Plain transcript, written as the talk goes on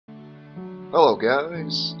Hello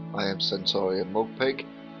guys, I am centaurianmudpig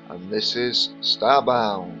and this is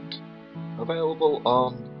Starbound, available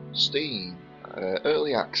on Steam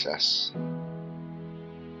Early Access.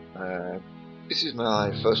 This is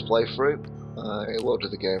my first playthrough. I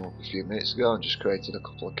loaded the game up a few minutes ago and just created a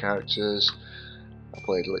couple of characters. I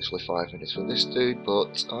played literally 5 minutes with this dude,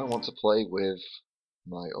 but I want to play with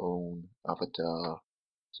my own avatar,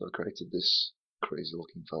 so I created this crazy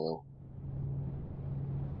looking fellow.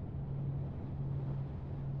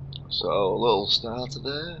 So, a little starter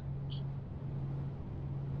there.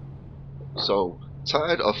 So,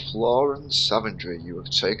 tired of flaw and savagery, you have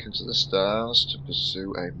taken to the stars to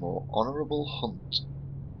pursue a more honourable hunt.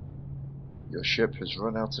 Your ship has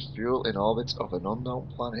run out of fuel in orbit of an unknown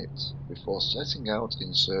planet. Before setting out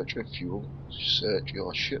in search of fuel, search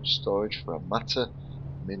your ship's storage for a matter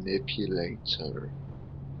manipulator.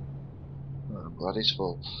 Oh, I'm glad it's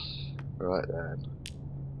full. Right then.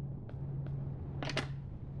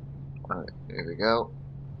 Right, here we go.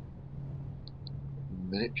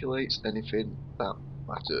 Manipulate anything that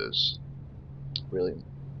matters. Brilliant.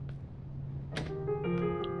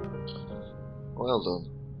 Well done.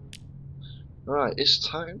 Right, it's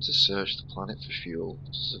time to search the planet for fuel.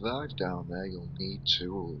 To survive down there, you'll need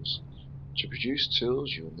tools. To produce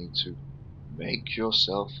tools, you'll need to make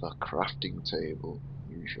yourself a crafting table.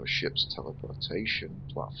 Use your ship's teleportation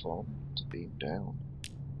platform to beam down.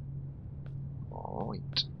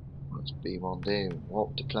 Alright, let's beam on down.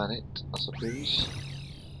 Warp the planet, I suppose.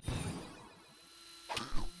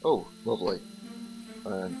 Oh, lovely.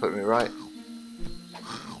 And put me right.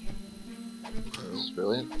 This is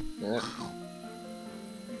brilliant. Yeah.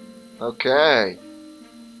 Okay.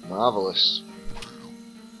 Marvellous.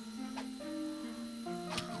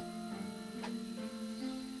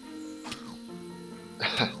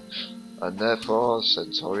 And therefore,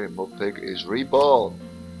 centaurianmudpig is reborn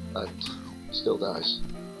and still dies.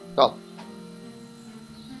 Oh.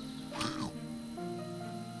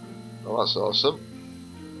 Well, that's awesome.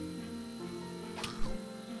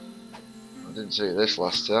 I didn't see this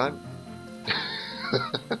last time.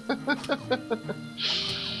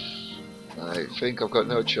 I think I've got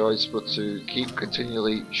no choice but to keep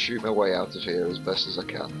continually shoot my way out of here as best as I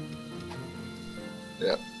can.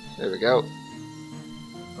 Yep, there we go.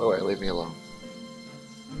 Go away, leave me alone.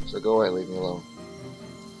 So go away, leave me alone.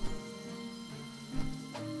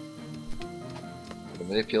 Can I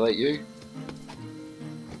manipulate you?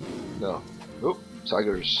 No. Oh,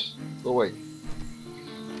 tigers. Go away.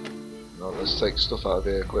 No, let's take stuff out of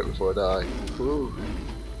here quick before I die. Ooh.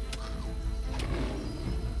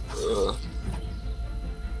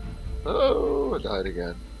 Oh, I died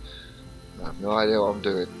again. I have no idea what I'm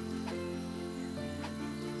doing.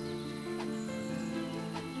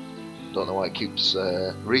 Don't know why it keeps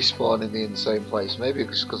respawning me in the same place. Maybe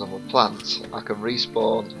it's because I'm a plant. I can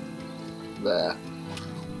respawn there.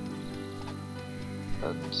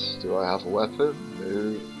 And do I have a weapon?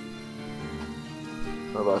 No.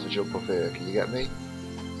 What about if I jump up here? Can you get me?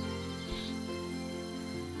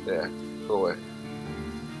 Yeah, go away.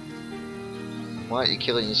 Why aren't you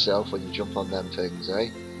killing yourself when you jump on them things, eh?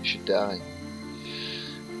 You should die.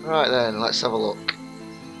 Right then, let's have a look.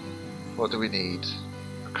 What do we need?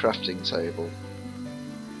 A crafting table.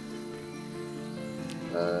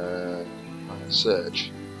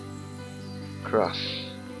 Search.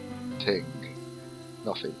 Crafting.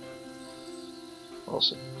 Nothing.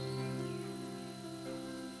 Awesome.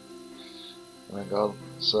 Hang on.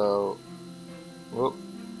 So, whoop.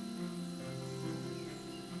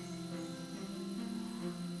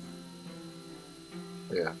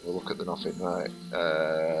 Yeah, we'll look at the nothing. Right.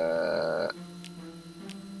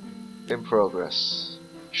 In progress.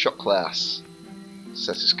 Shot class.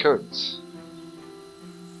 Set as current.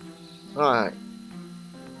 Right.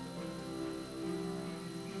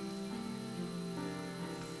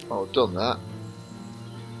 Oh, I've done that.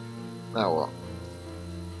 Now what?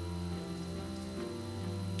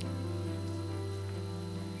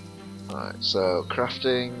 Right, so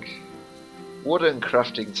crafting. Wooden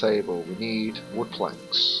crafting table. We need wood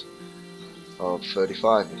planks of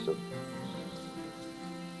 35 of them.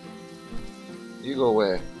 You go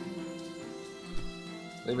away.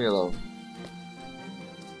 Leave me alone.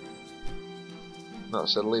 No, I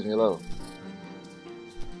said leave me alone.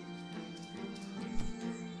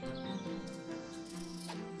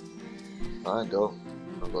 Fine, go.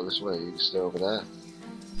 I'll go this way. You can stay over there.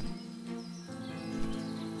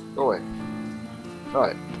 Go away.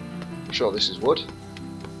 Right. I'm sure this is wood.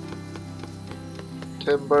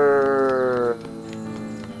 Timber.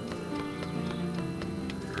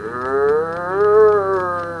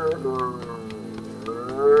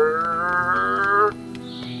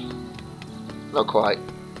 Not quite.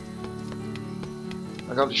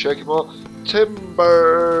 I got to shake it more. Timber!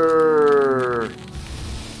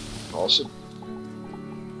 Awesome.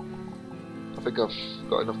 I think I've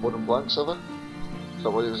got enough wooden planks, have I? Is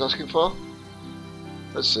that what he was asking for?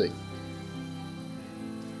 Let's see.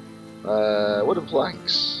 Wooden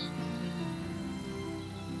planks.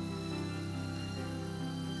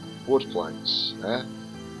 Wood planks, eh?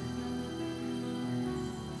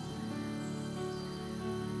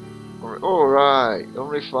 Alright,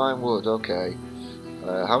 unrefined wood, okay.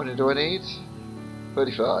 How many do I need?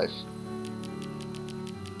 35.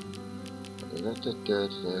 Can I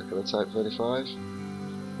type 35?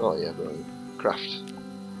 Oh yeah, brilliant. Craft.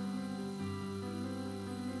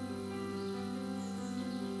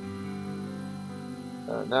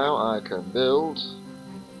 Now I can build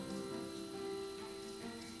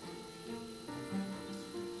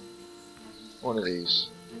one of these.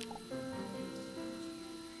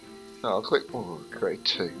 No, I'll click. Oh, create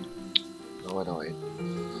 2. Oh, annoying.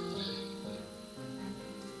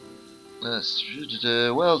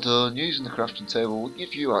 Well done. Using the crafting table will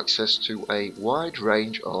give you access to a wide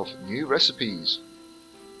range of new recipes.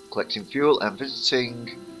 Collecting fuel and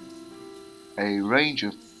visiting a range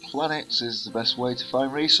of planets is the best way to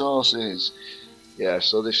find resources. Yeah,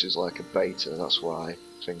 so this is like a beta, that's why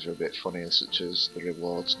things are a bit funnier, such as the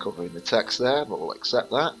rewards covering the text there, but we'll accept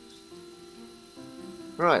that.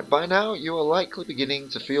 Right, by now you are likely beginning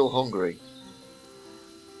to feel hungry.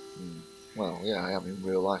 Well, yeah, I am in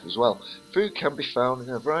real life as well. Food can be found in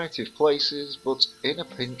a variety of places, but in a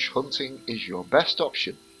pinch, hunting is your best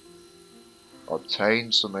option.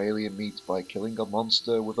 Obtain some alien meat by killing a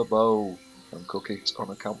monster with a bow and cook it on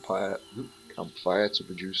a campfire to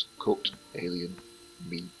produce cooked alien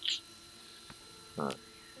meat. Right,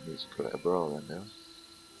 need to put it a bro then now.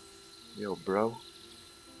 Yo, bro.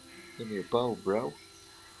 Give me a bow, bro.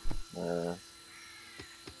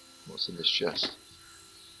 What's in this chest?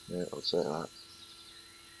 Yeah, I'll take that.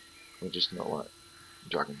 Can we just not like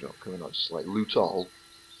drag and drop? Can we not just like loot all?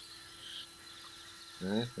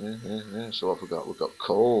 Yeah. So what have we got? We've got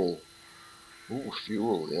coal. Ooh,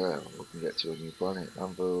 fuel, yeah. We can get to a new planet.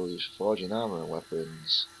 Anvils, forging armor and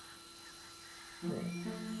weapons.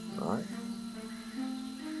 Alright.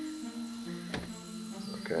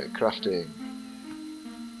 Okay, crafting.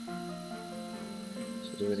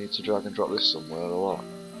 So do we need to drag and drop this somewhere or what?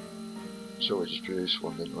 Sure, we just produced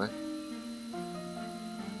one, didn't we?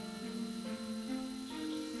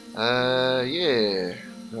 Yeah.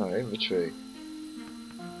 Right, inventory.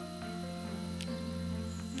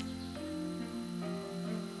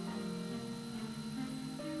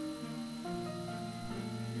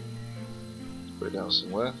 Put it down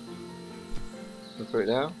somewhere. Can we put it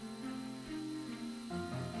down?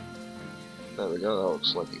 There we go, that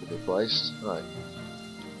looks like it can be placed. Right.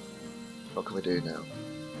 What can we do now?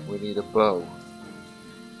 We need a bow.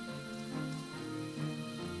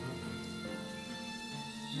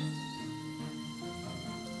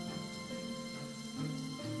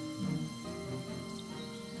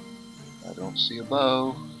 I don't see a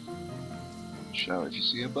bow. Shout if you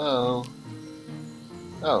see a bow.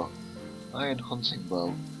 Oh, iron hunting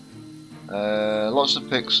bow. Lots of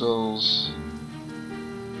pixels.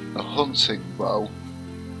 A hunting bow.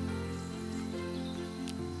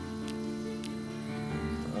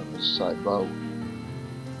 Side bow.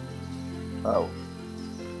 Oh.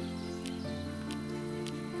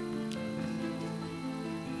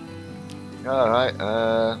 Alright,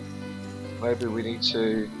 maybe we need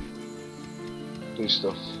to do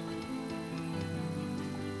stuff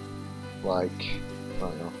like, I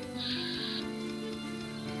don't know,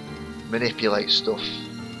 manipulate stuff.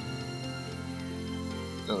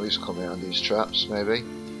 At least come around these traps, maybe.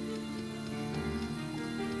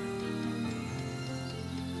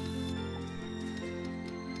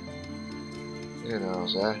 Who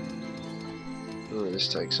knows, eh? Ooh, this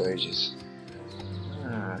takes ages.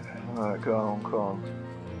 Alright, come on.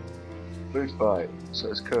 Food fight, so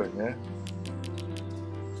it's current, yeah?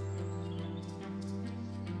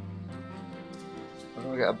 How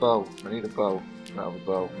do I get a bow? I need a bow. I don't have a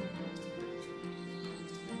bow.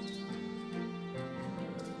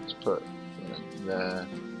 Let's put it there.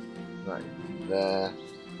 Right, there.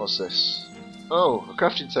 What's this? Oh, a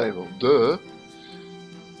crafting table. Duh!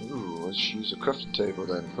 Ooh, let's use a crafting table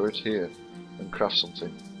then. Put it here and craft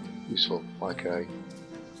something useful, like a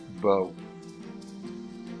bow.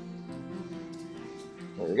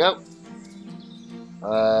 There we go.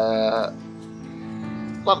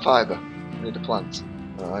 Plant fibre. We need a plant.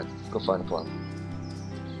 Alright, go find a plant.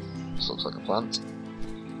 This looks like a plant.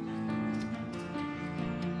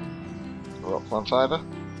 What, plant fibre?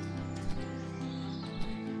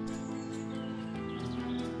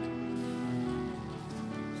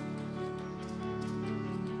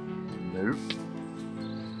 Nope.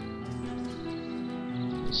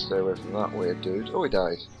 Stay away from that weird dude. Oh, he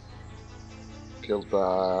died. Killed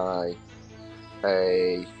by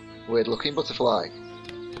a weird looking butterfly.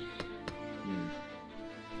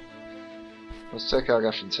 Let's take our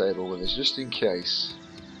crafting table with us just in case.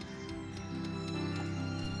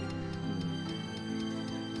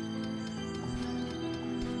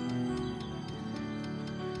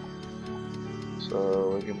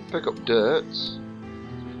 So we can pick up dirt,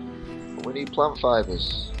 but we need plant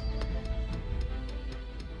fibres.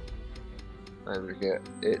 And we get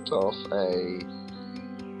it off a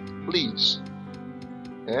leaves.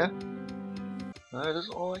 Yeah? No, it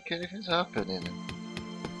doesn't look like anything's happening.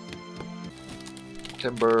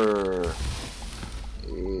 Timber.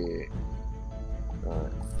 Yeah.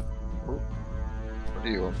 Alright. What do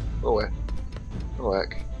you want? Go away. Go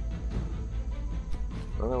heck.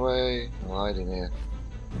 Run away. I'll hide in here.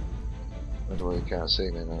 Run away, you can't see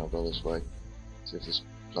me, and then I'll go this way. See if there's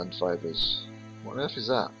plant fibres. What on earth is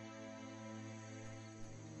that?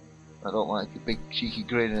 I don't like the big cheeky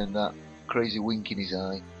grin and that crazy wink in his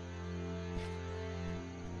eye.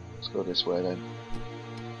 Let's go this way then.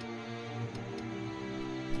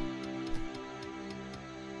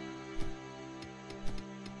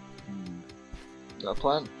 Is that a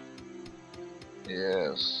plan?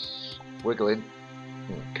 Yes. Wiggling.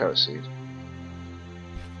 Carrot seed.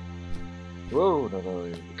 Whoa, no,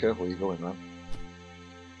 be careful where you're going, man.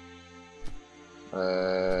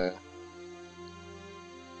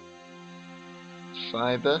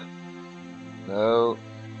 Fibre? No.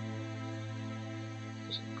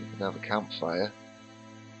 We can have a campfire.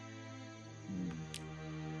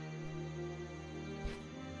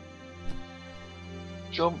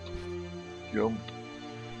 Jump! Jump!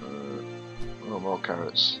 Oh, more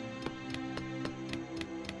carrots.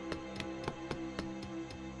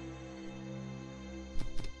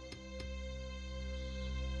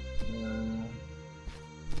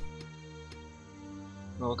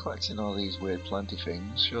 Well, we're collecting all these weird planty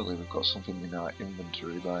things. Surely we've got something in our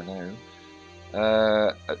inventory by now.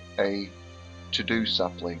 A to-do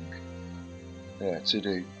sapling. Yeah,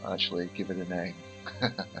 to-do. Actually, give it a name.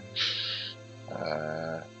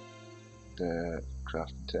 The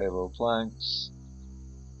crafting table, planks,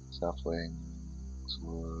 saplings,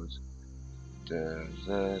 wood.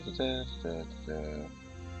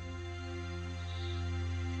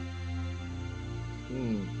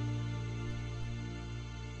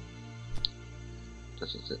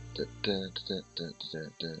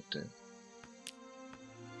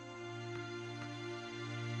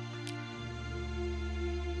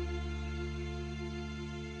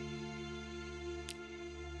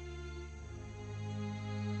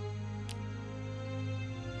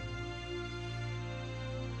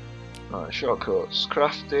 Alright, shortcuts.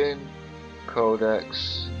 Crafting,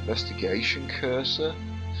 codex, investigation cursor.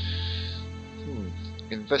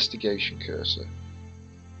 Investigation cursor.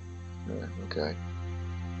 Yeah, okay.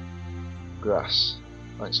 Grass.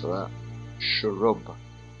 Thanks for that. Shrub.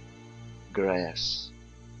 Grass.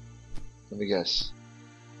 Let me guess.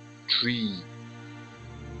 Tree.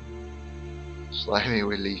 Slimy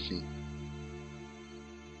with leafy.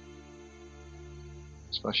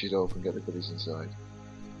 Smash it open, get the goodies inside.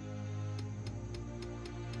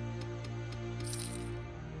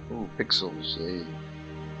 Ooh, pixels, hey.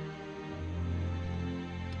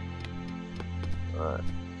 Alright,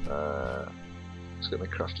 let's get my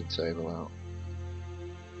crafting table out.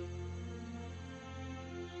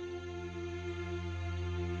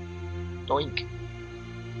 Doink!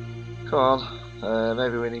 Come on,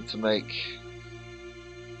 maybe we need to make...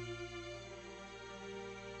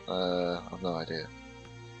 I've no idea.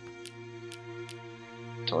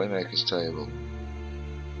 Toy maker's table.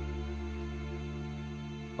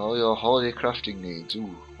 All your holiday crafting needs,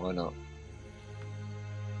 ooh, why not?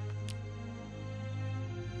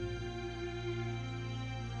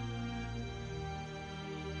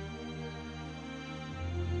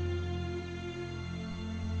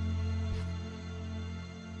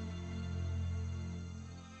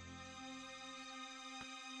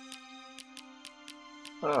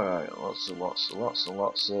 Alright, lots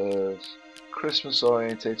of Christmas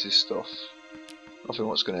orientated stuff. Nothing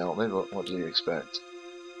what's going to help me, but what do you expect?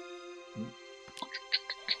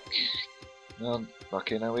 And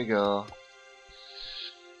back in, there we go.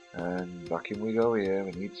 And back in we go here,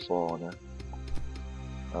 we need fauna.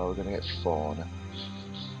 Oh, we're gonna get fauna.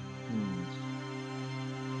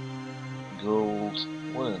 Gold,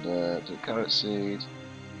 one of the carrot seed.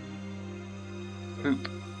 Hoop.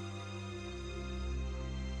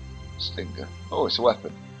 Stinger. Oh, it's a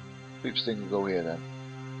weapon. Hoop stinger, go here then.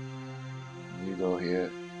 You go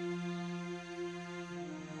here.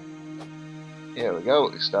 Here we go,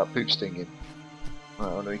 let's start poop stinging. Right,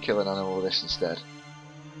 I'm going to kill an animal with this instead.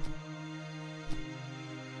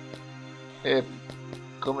 Here,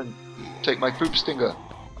 come and take my poop stinger.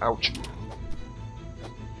 Ouch.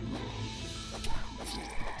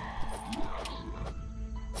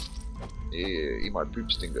 Here, eat my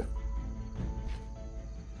poop stinger.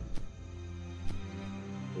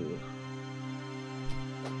 Ugh.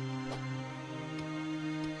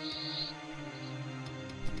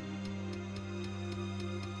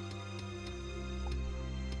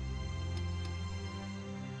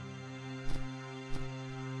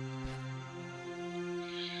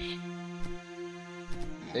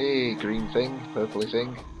 Hey, green thing, purpley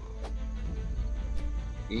thing.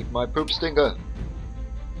 Eat my poop stinger.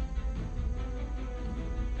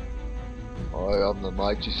 I am the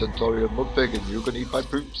mighty centaurianmudpig and you can eat my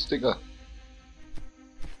poop stinger.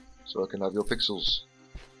 So I can have your pixels.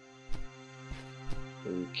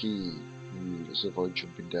 Okay. Let's avoid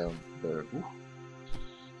jumping down there. Ooh.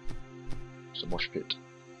 It's a mosh pit.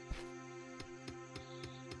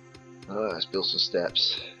 Let's build some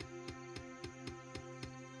steps.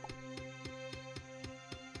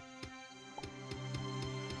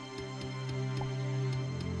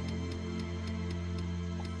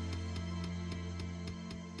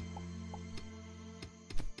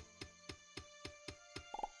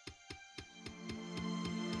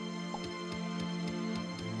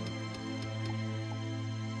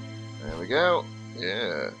 There we go.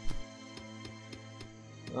 Yeah.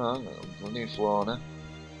 Oh, plenty of fauna.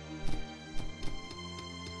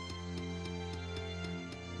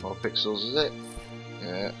 More pixels, is it?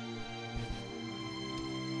 Yeah.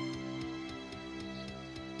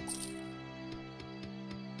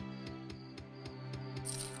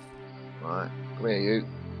 Right, come here you.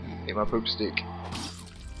 Eat my poop stick.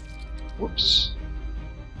 Whoops.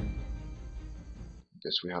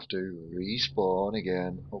 Guess we have to respawn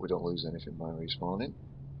again. Hope we don't lose anything by respawning.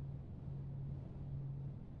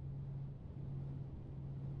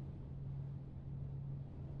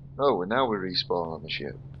 Oh, and now we respawn on the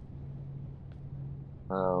ship.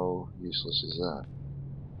 How useless is that?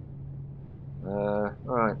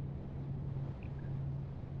 Alright.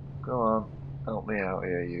 Go on, help me out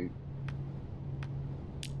here, you.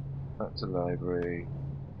 Back to the library.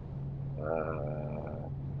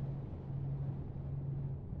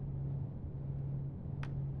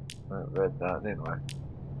 I read that, didn't I?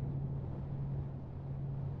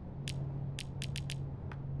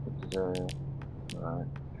 Right.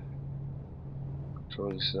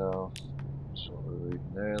 Control yourself. That's what we were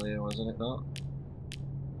reading earlier, wasn't it not?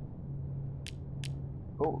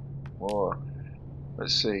 Oh, more.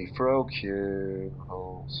 Let's see. Throw, cube,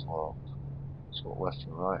 hold, swap. Swap left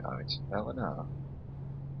and right item. L and R.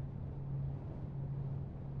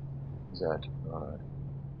 Z. Right.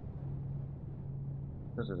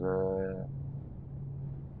 Da-da-da.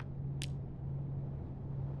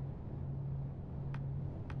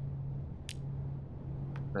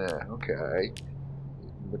 Yeah, okay.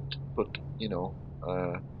 But you know,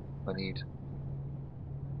 I need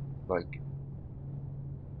like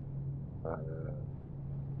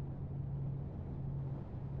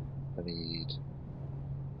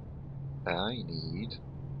I need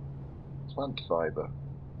plant fiber.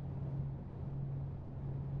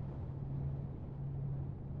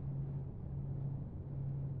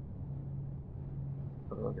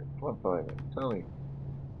 How do I get plant fiber? Tell me.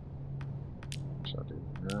 Shall I do?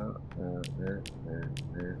 No.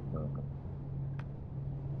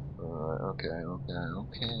 Alright, okay. No.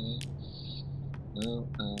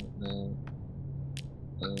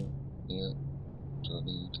 Yeah. Do I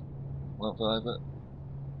need plant fiber?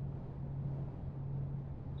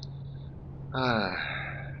 Ah.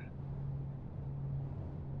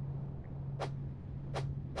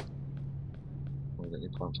 We got any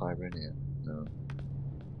plant fiber in here? No.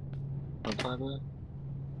 Plant fiber?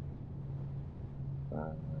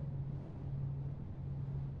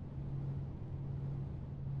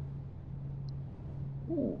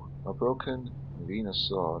 Ooh, a broken Venus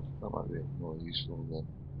sword. That might be more useful than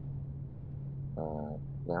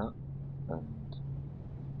that. And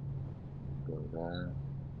go there.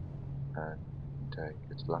 And take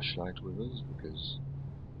a flashlight with us because,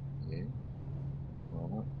 yeah, why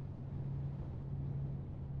not?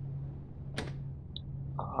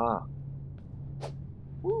 Aha!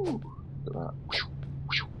 Woo! Look at that.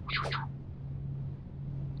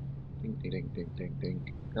 Ding ding ding ding ding ding.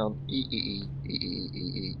 Come E.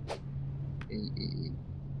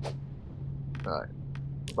 Right.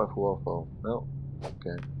 What about waterfall? No.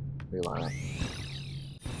 Okay. Be like that.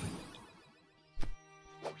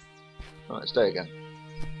 Right, stay again.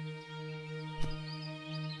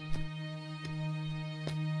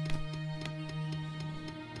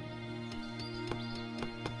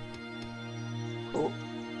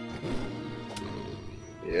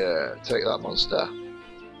 Yeah, take that, monster.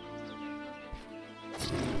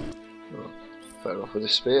 Oh, better off with a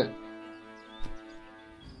spear.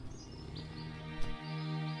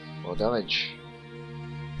 More damage.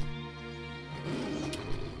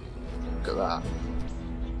 Look at that.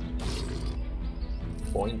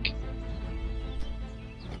 Boink.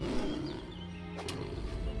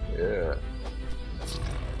 Yeah.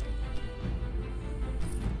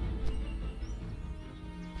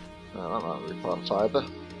 Oh, that might be plant fibre.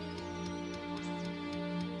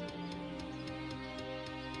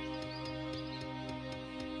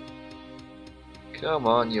 Come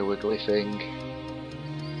on, you wiggly thing.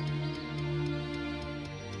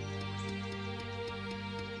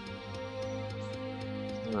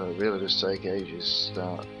 Oh, it really does take ages to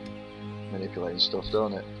start manipulating stuff,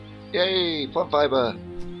 don't it? Yay! Plant fibre!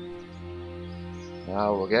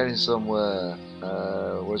 Now we're getting somewhere.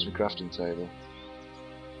 Where's my crafting table?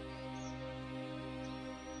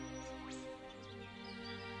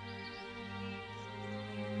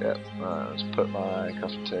 Yep, right, let's put my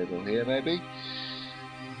crafting table here maybe.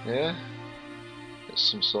 Yeah. Get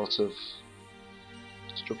some sort of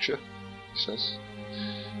structure, it says.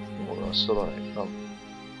 Oh, that's still on it. Oh.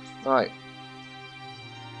 Right.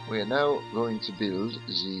 We are now going to build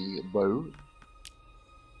the bow.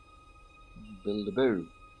 Build a bow.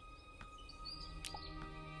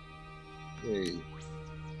 Yay.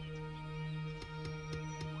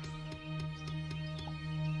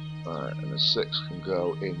 Right, and the 6 can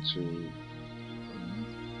go into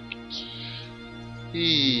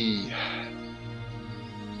E.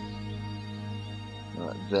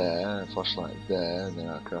 Right there, flashlight there, and then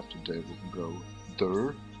our crafting table can go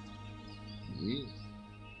there. Yeah.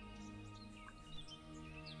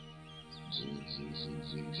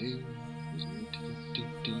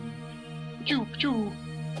 Choo choo.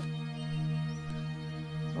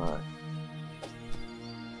 Right.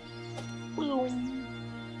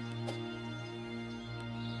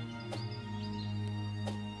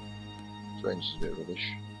 Range is a bit rubbish.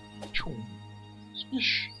 Choo.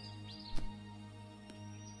 Splish.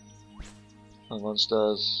 Hang on,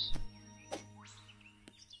 stairs.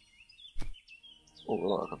 Oh,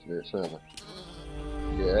 well, I have to do it further.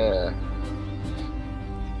 Yeah.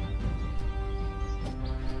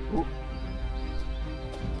 Ooh.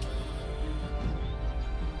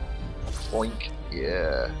 Boink.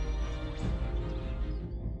 Yeah.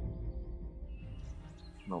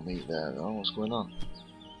 No meat there though. What's going on?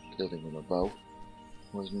 Killed him with a bow.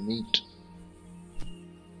 Where's my meat?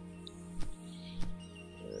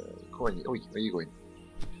 Go on. Oh, where are you going?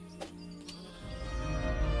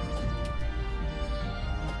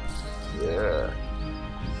 Yeah.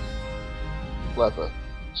 Leather.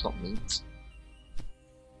 It's not meat.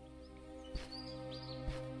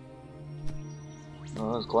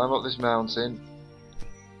 Oh, let's climb up this mountain.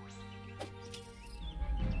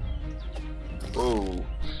 Whoa.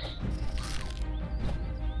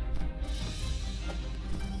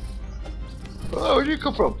 Oh, where'd you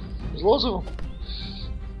come from? There's loads of them.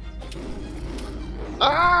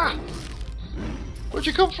 Ah! Where'd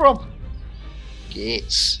you come from?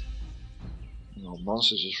 Gates. Oh,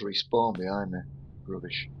 monsters just respawn behind me.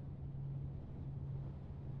 Rubbish.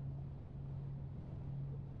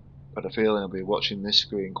 But I have a feeling I'll be watching this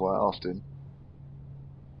screen quite often.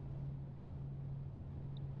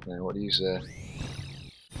 Now, what do you say?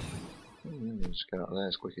 Just get out of there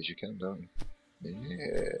as quick as you can, don't you?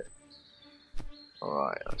 Yeah.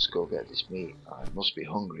 Alright, let's go get this meat. I must be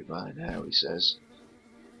hungry by now, he says.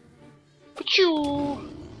 Pachoo!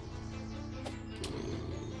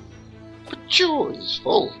 Pachoo! He's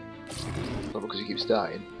full. Not because he keeps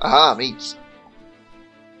dying. Aha, meat!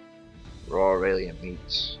 Raw alien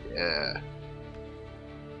meat. Yeah.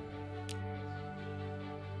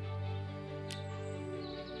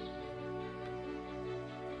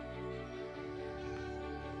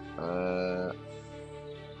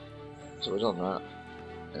 So we've done that.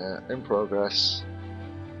 In progress.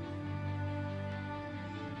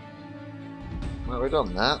 Well, we've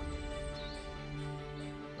done that.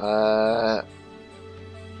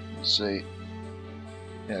 Let's see.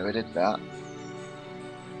 Yeah, we did that.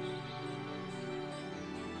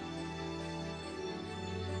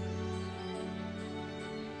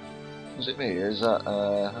 Was it me? Or is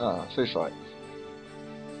that food fight?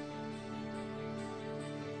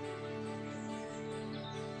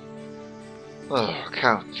 Oh,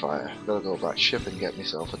 campfire. Gotta go back ship and get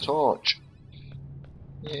myself a torch.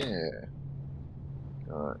 Yeah.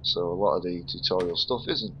 Alright, so a lot of the tutorial stuff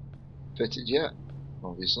isn't fitted yet,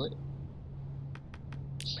 obviously.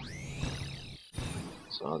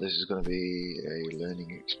 So this is going to be a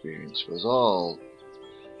learning experience for us all.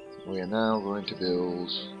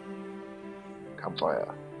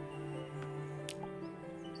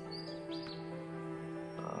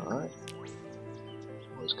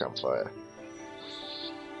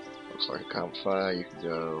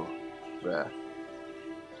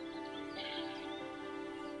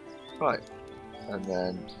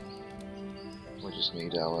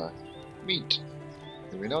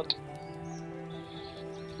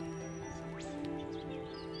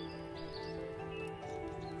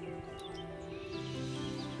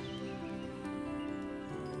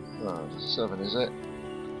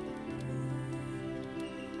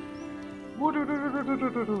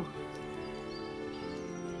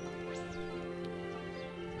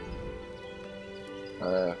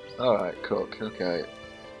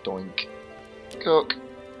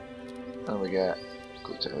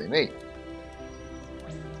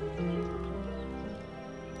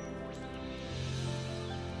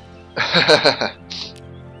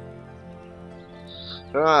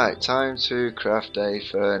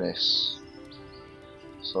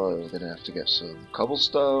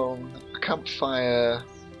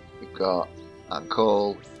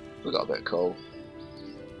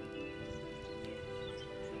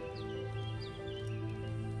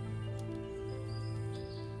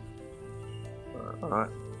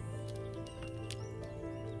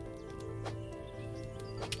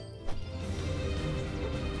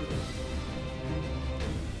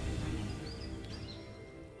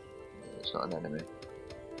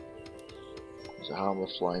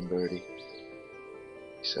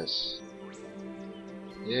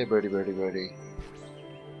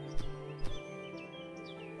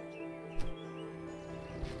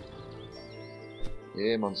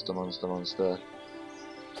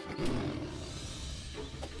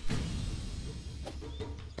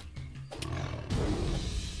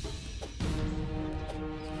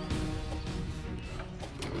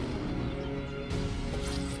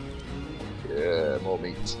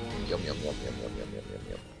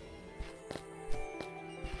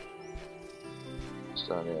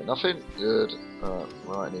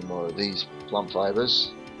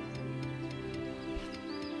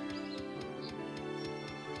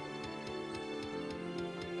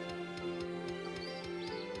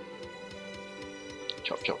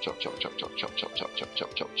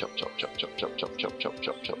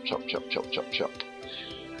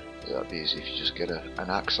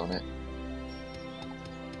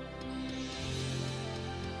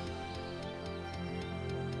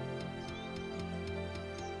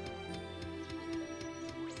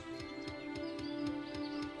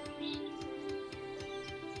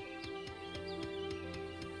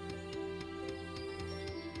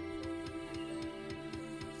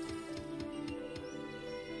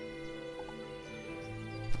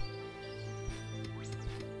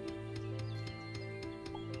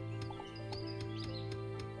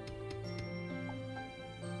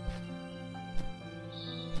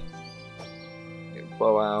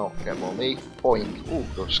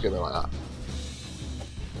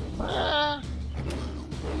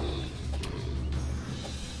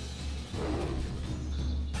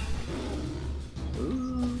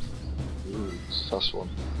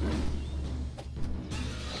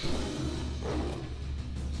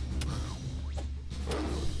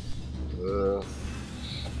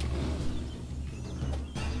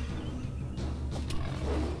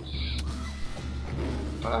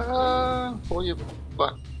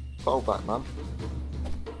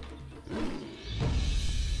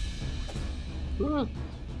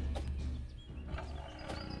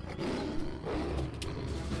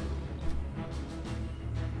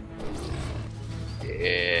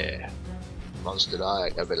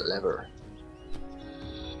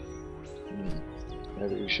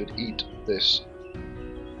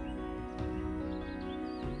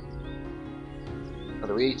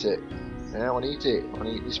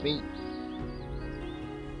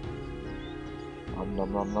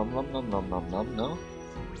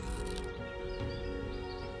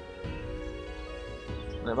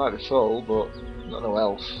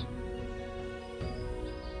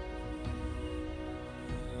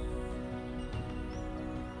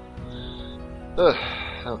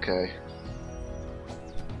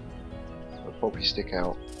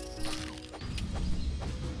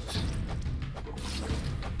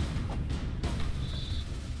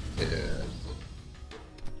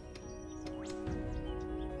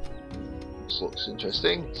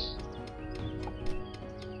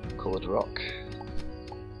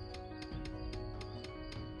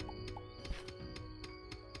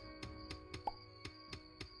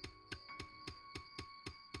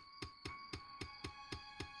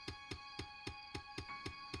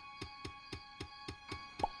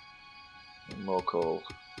 More coal.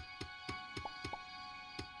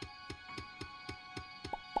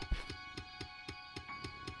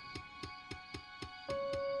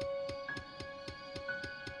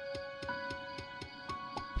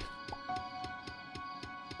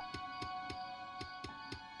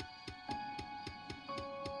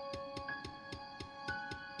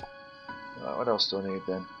 Right, what else do I need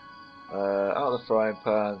then? Out of the frying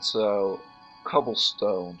pan, so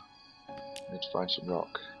cobblestone. I need to find some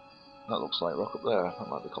rock. That looks like rock up there. That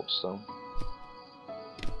might be cobblestone.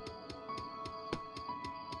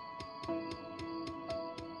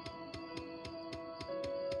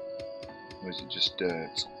 Or is it just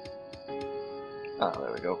dirt? Ah,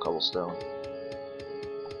 there we go, cobblestone.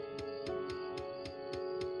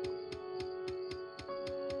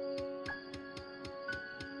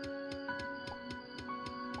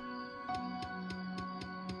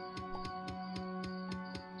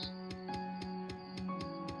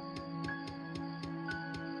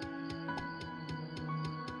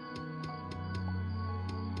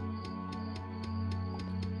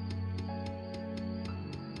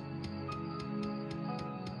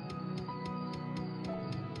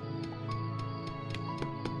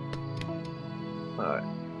 Alright.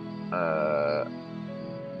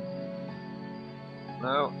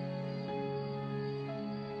 No.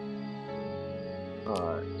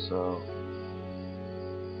 Alright, so.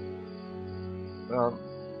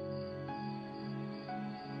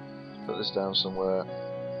 Put this down somewhere.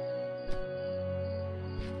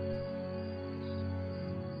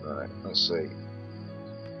 Right, let's see.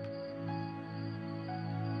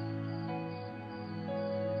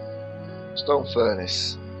 Stone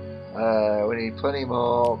furnace. We need plenty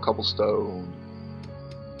more cobblestone.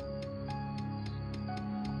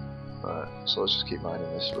 Right, so let's just keep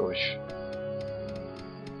mining this rubbish.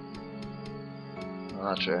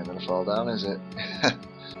 That tree ain't gonna fall down, is it?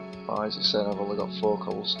 Why is it saying I've only got 4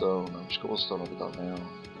 cobblestone? How much cobblestone have we got now?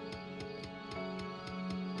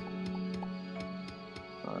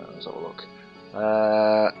 Alright, let's have a look.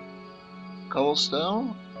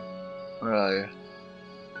 Cobblestone? Where are you?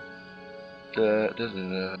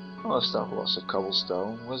 Oh, I still have lots of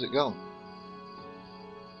cobblestone. Where's it gone?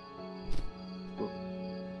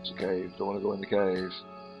 It's a cave. Don't want to go in the cave.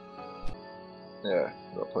 Yeah,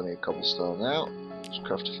 I've got plenty of cobblestone now. Let's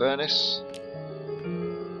craft a furnace.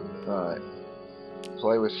 Right.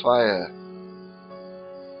 Play with fire.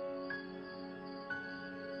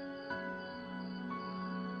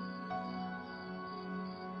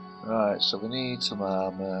 Right, so we need some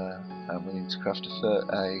armour, and we need to craft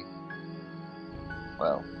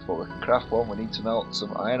well, before we can craft one, we need to melt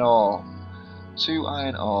some iron ore. 2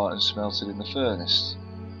 iron ore and smelt it in the furnace.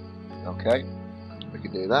 Okay, we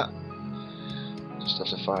can do that. Just have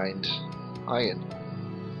to find iron.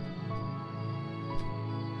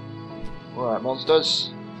 Alright, monsters.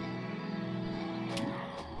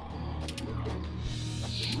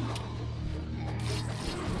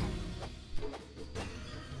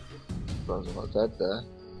 Suppose I'm not dead there.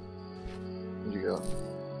 Where'd you go?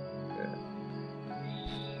 Yeah.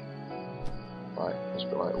 Right, must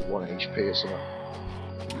be like 1 HP or something.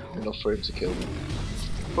 Enough for him to kill me.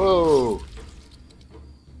 Whoa!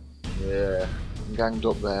 Yeah, I'm ganged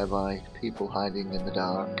up there by people hiding in the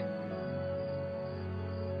dark.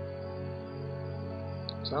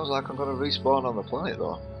 Sounds like I'm gonna respawn on the planet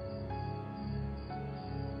though.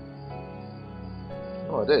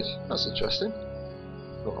 Oh, I did. That's interesting.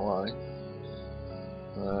 Don't know why.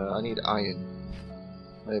 I need iron.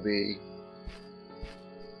 Maybe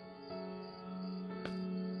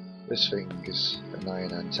this thing is an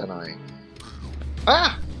iron antennae.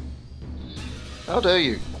 Ah! How dare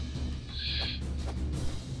you!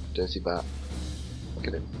 Dirty bat. Look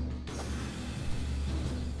at him.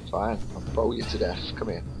 Fine, I'll bowl you to death. Come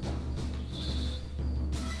here.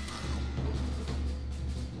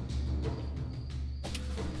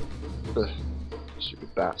 Ugh.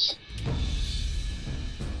 Stupid bats.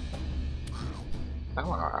 Ow,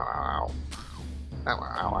 ow, ow, ow. Ow,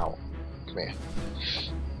 ow, ow. Come here.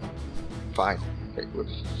 Fine. Hit you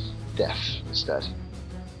with death instead.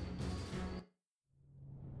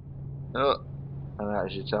 Oh, and that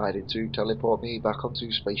actually decided to teleport me back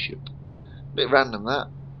onto spaceship. Bit random that.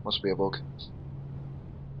 Must be a bug.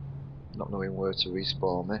 Not knowing where to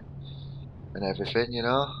respawn me. And everything, you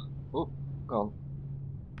know. Oh, gone.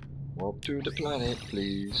 Warp to the planet,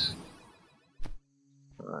 please.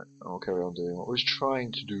 Alright, I'll carry on doing what I was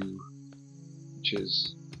trying to do. Which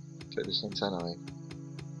is take this antennae.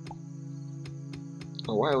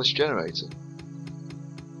 A wireless generator.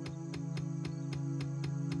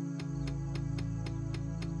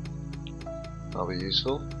 That'll be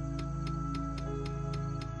useful.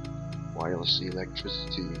 wireless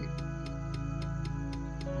electricity.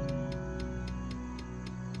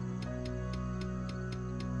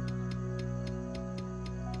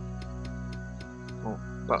 Oh,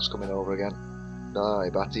 bat's coming over again. Die,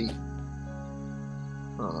 batty.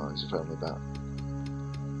 Oh no, it's a friendly bat.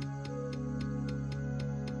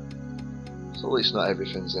 So at least not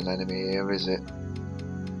everything's an enemy here, is it?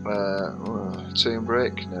 Tomb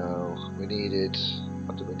brick? No. We needed...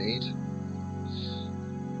 what do we need?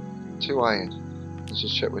 2 iron. Let's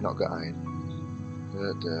just check we've not got iron.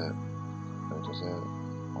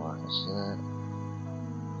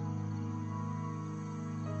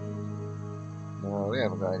 No, we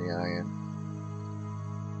haven't got any iron.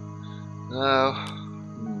 No.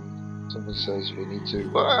 Something says we need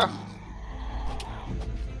to... Ah!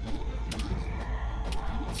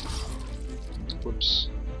 Whoops.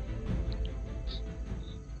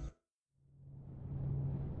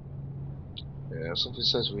 Yeah, something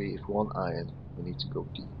says if we want iron, we need to go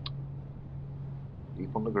deep.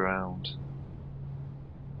 Deep on the ground.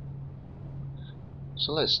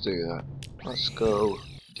 So let's do that. Let's go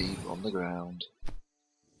deep on the ground.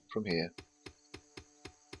 From here.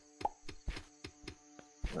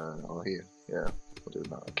 Or here. Yeah, we'll do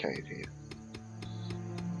another cave here.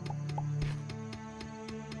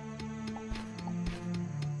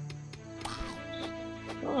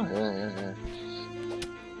 Oh, yeah.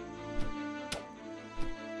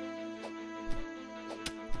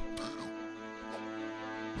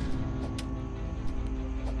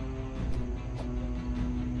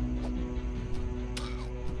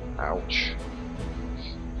 Ouch.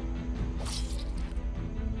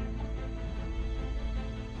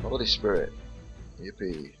 Holy Spirit.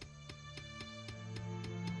 Yippee.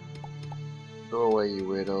 Go away, you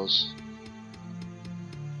weirdos.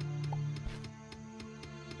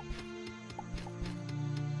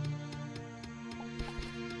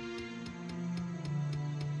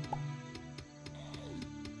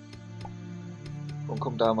 Don't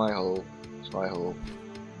come down my hole. It's my hole.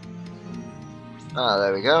 Ah,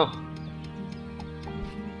 there we go.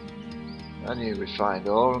 I knew we'd find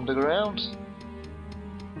ore underground.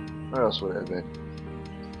 Where else would it have been?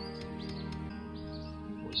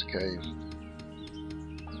 What's a cave?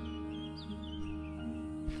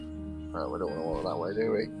 Oh, we don't want to walk that way,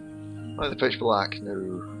 do we? Oh, the pitch black. No.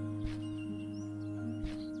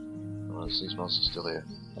 Oh, these monsters still here.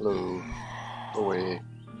 Hello. Go away.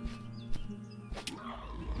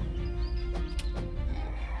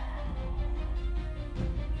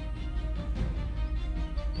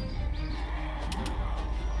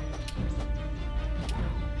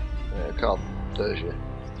 Can't, does you?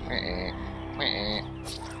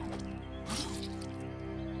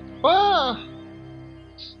 Ah!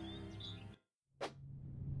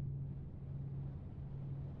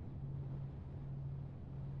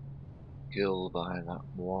 Killed by that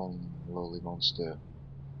one lowly monster.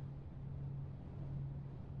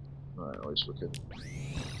 Right, at least we can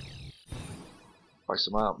price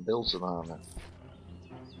them out and build some armor.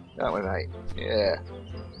 Can't we, mate? Yeah.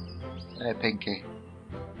 Hey, Pinky.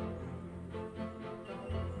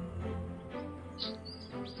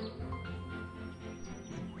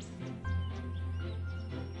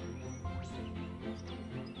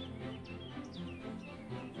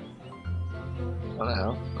 I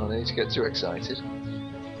know, I need to get too excited.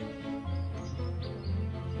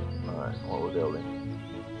 Alright, what we're building.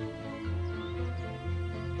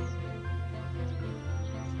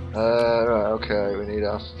 Right, okay, we need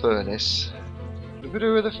our furnace. What do we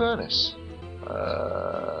do with the furnace?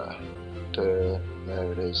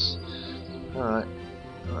 There it is. Alright,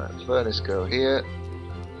 furnace go here.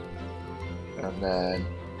 And then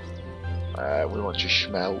we want to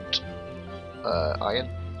smelt iron.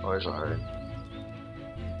 Or is it iron?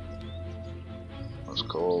 Let's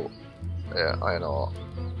call, yeah, iron ore.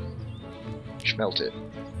 Smelt it.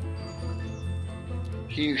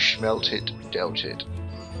 You smelt it, dealt it.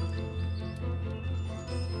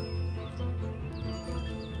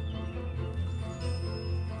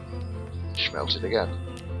 Smelt it again.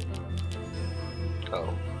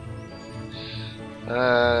 Oh.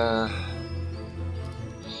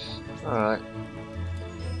 Alright.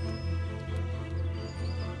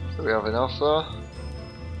 Do we have enough though?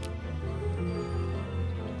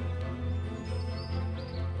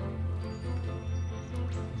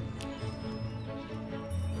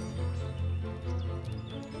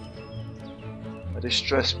 A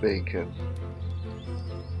distress beacon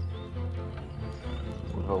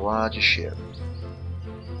with a larger ship.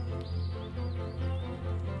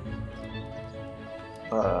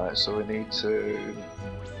 Alright, so we need to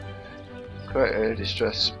create a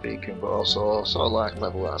distress beacon, but also sort of like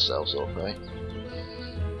level ourselves up, right?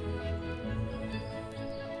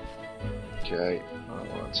 Okay,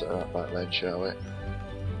 let's take that back then, shall we?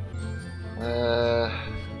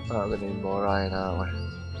 Oh, we need more iron, aren't we?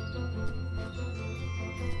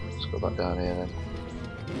 Let's go back down here then.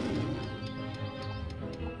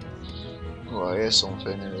 Oh, I hear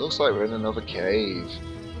something. It looks like we're in another cave.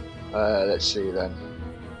 Let's see then.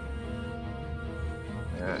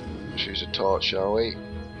 Yeah, let's use a torch, shall we?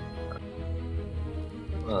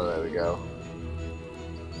 Oh, there we go.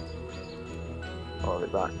 Hold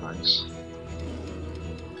it back, thanks.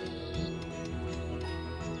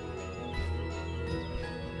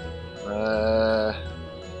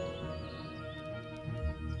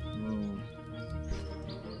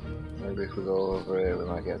 Maybe if we go over here we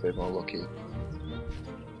might get a bit more lucky.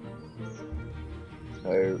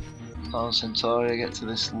 So, how Centauri get to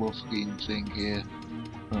this looking thing here?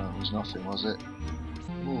 Oh, there was nothing, was it?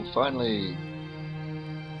 Oh, finally!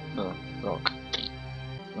 Oh, rock.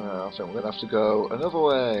 I think we're gonna have to go another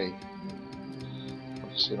way.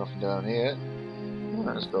 Obviously nothing down here.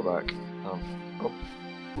 Right, let's go back. Up.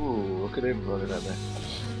 Ooh, look at him running at me.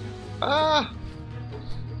 Ah!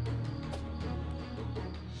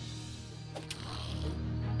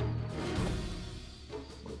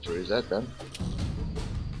 Went through his head then.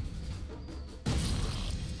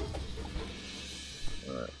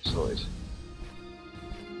 Alright, sorted.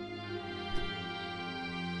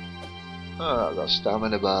 Ah, I've got a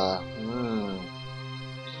stamina bar.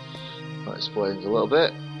 That explains a little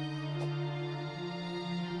bit.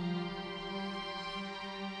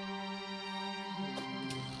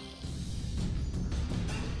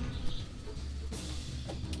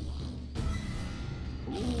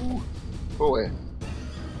 Ooh. Oh wait.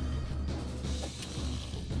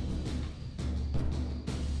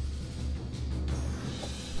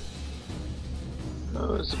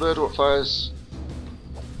 No, it's the bird what fires.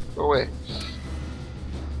 Go away.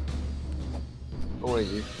 Go away,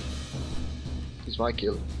 you. He's my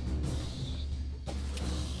kill.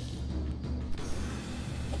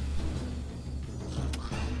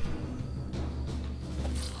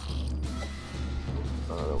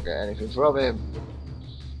 I don't get anything from him.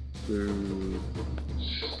 Boo.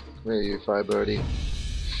 Come here, you fire birdie.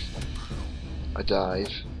 I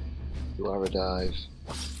dive. You are a dive.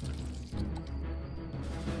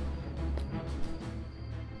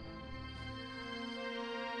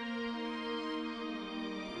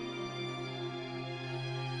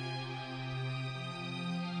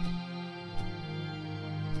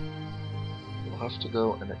 We'll have to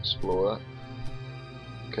go and explore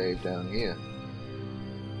the cave down here.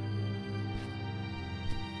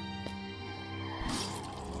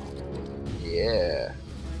 Yeah.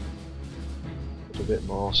 A bit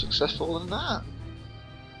more successful than that.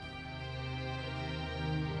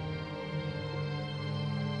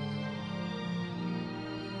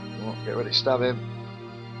 Oh, get ready to stab him.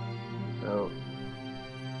 No.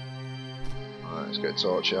 Alright, let's get a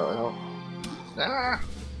torch out now. Ah!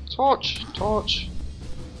 Torch! Torch!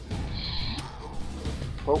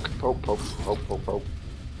 Poke, poke, poke, poke, poke, poke.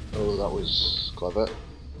 Oh, that was clever.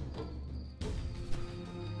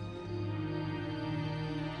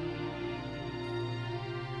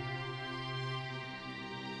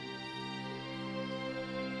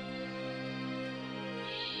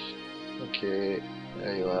 Okay,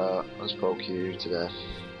 there you are. Let's poke you to death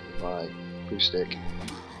with my glue stick.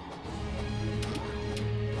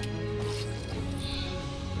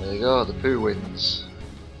 There you go, the poo wins.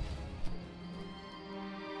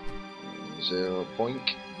 0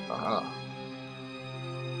 point. Aha.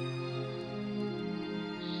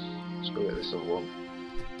 Let's go get this other one.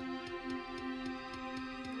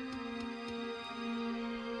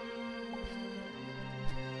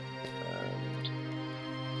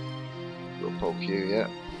 We'll poke you, yeah.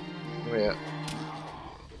 Come here.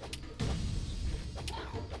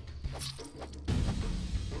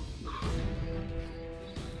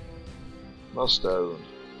 No stone.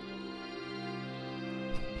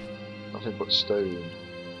 Nothing but stone.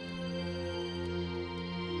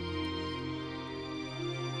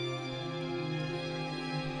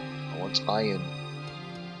 I want iron.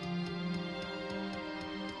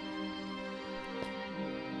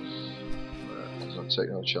 Take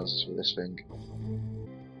no chances with this thing.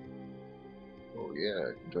 Oh yeah,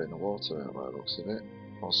 I can drain the water out by the looks of it.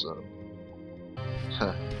 Also,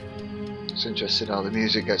 it's interesting how the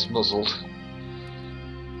music gets muzzled.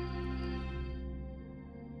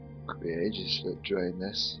 Could be ages to drain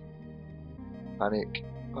this. Panic,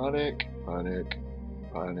 panic, panic,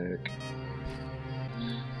 panic.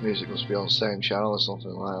 Music must be on the same channel or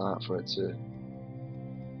something like that for it to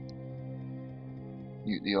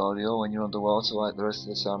mute the audio when you're underwater like the rest of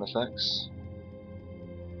the sound effects.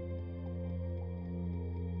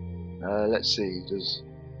 Let's see, does...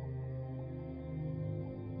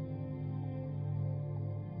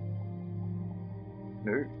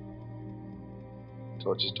 No.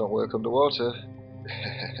 Torches don't work underwater.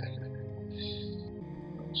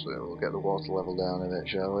 So we'll get the water level down a bit,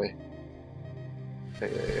 shall we?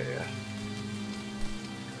 Yeah.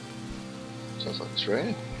 Sounds like it's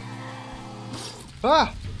raining.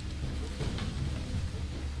 Ah!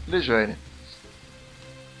 It is raining.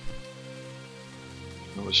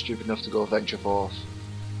 I was stupid enough to go venture forth.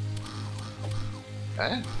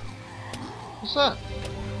 Eh? What's that?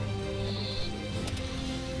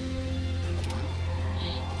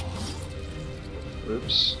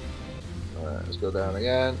 Oops. Alright, let's go down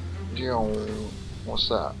again. What's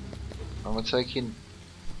that? Am I taking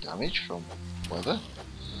damage from weather?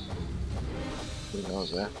 Who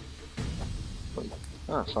knows there?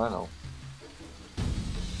 Ah, final.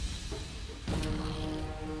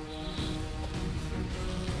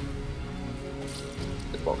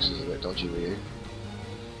 The box is a bit dodgy with you.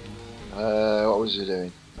 What was he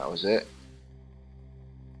doing? That was it.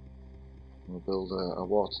 We'll build a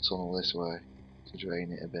water tunnel this way to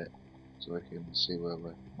drain it a bit, so we can see where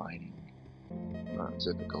we're mining. That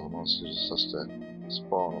typical monster just has to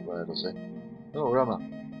spawn up there, does it? Oh, where am I?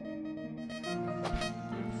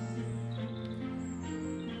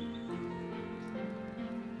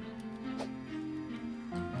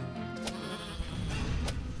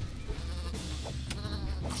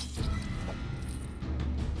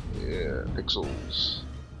 Yeah, pixels.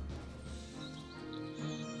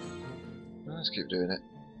 Let's keep doing it.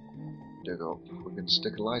 Dig up. We can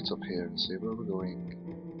stick a light up here and see where we're going.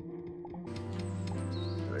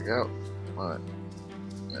 There we go. Right.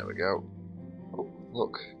 There we go. Oh,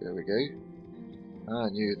 look. There we go. I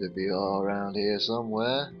knew they'd be all around here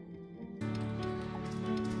somewhere.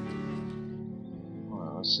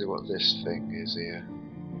 Well, let's see what this thing is here.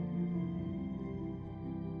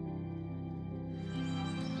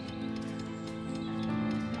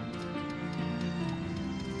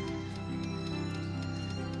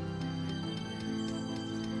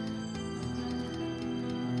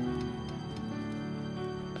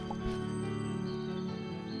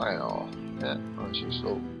 I know. Yeah, that's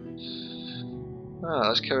useful. Ah,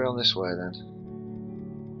 let's carry on this way then.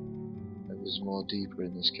 Maybe there's more deeper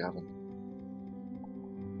in this cavern.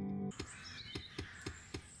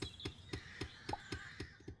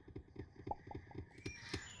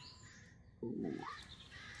 Ooh.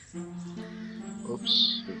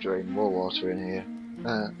 Oops, we've drained more water in here.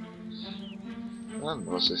 And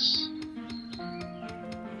what's this?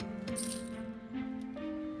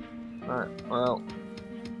 Right, well,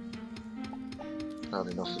 not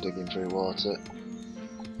enough for digging through water.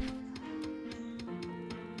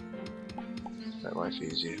 Make life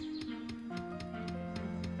easier.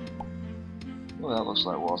 Well, that looks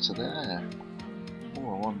like water there.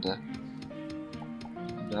 Oh, I wonder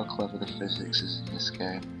how clever the physics is in this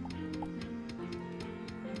game.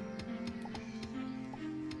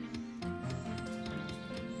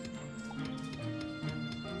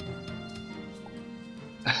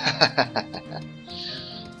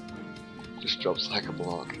 Just drops like a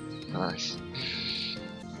block. Nice.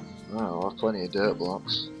 Oh, I'll have plenty of dirt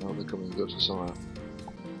blocks. They'll be coming good for summer.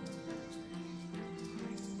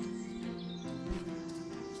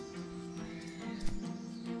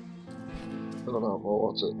 Oh no,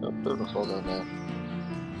 more water. No, don't fall down there.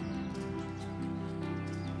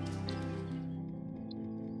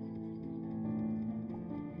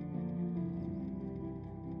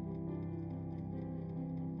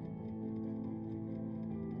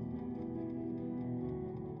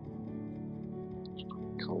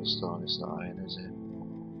 Stone, it's not iron, is it?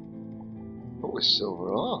 Oh, it's silver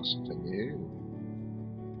ore, something new.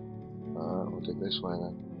 We'll dig this way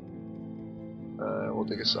then. We'll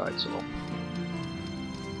dig a side tunnel.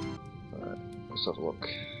 Let's have a look.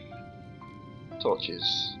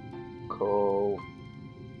 Torches, coal,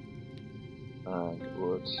 and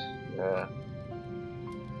wood. Yeah.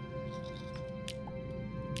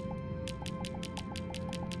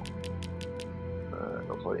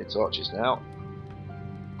 Got plenty of torches now.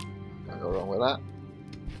 Go wrong with that.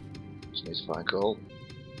 Just need to find coal.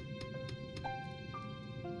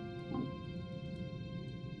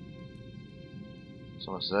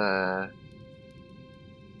 Someone's there.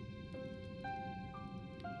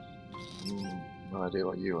 No idea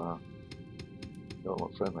what you are. You don't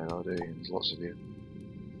look friendly though, do you? There's lots of you.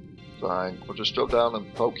 Fine, we'll just drop down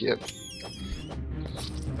and poke you.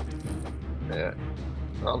 Yeah.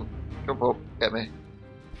 Come on, jump up, get me.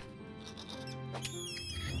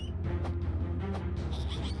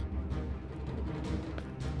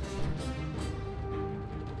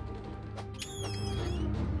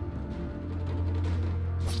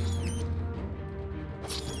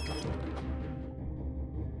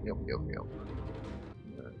 yum, yum.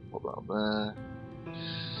 Put that on there.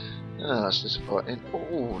 Ah, that's disappointing.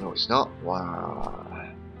 Oh, no it's not. Wow.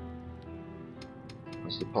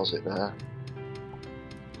 There's a deposit there.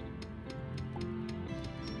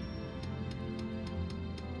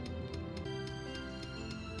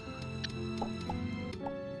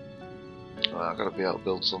 Well, I've got to be able to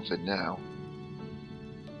build something now.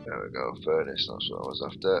 There we go, furnace, that's what I was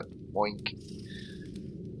after. Boink.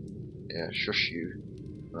 Yeah, shush you.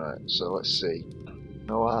 Right, so let's see.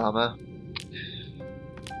 No armour.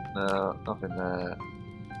 No, nothing there.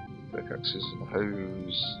 Pickaxes and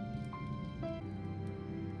hose.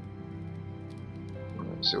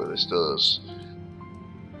 Let's see what this does.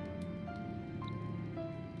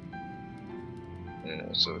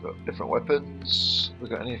 Yeah, so we've got different weapons. We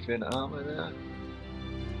got anything armour there?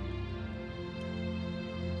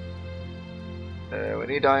 We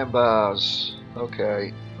need iron bars.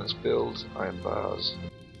 Okay, let's build iron bars.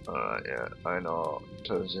 Alright, yeah, iron ore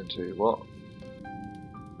turns into what?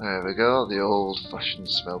 There we go, the old-fashioned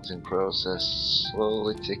smelting process,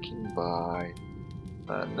 slowly ticking by.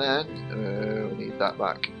 And then, we need that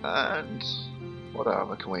back. And what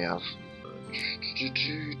armour can we have?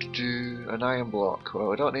 An iron block. Well,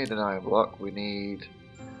 we don't need an iron block, we need...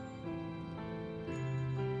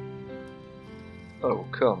 Oh,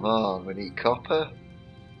 come on, we need copper?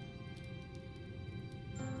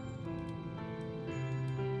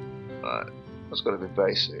 Right, that's got to be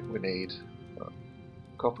basic. We need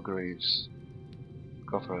copper greaves,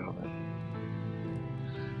 copper armor.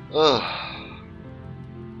 Ugh,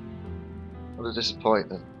 what a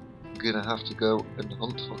disappointment. I'm gonna have to go and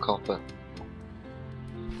hunt for copper.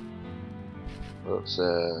 But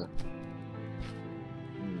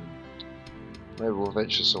maybe we'll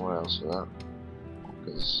venture somewhere else for that.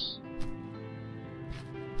 Because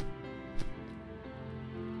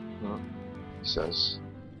he says.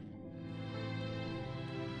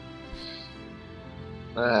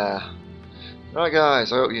 Right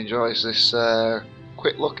guys, I hope you enjoyed this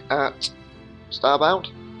quick look at Starbound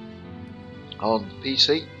on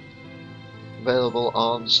PC, available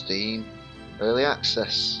on Steam Early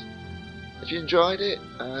Access. If you enjoyed it,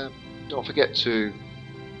 don't forget to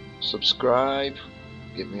subscribe,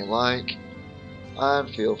 give me a like, and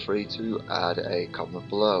feel free to add a comment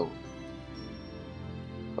below.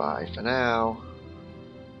 Bye for now.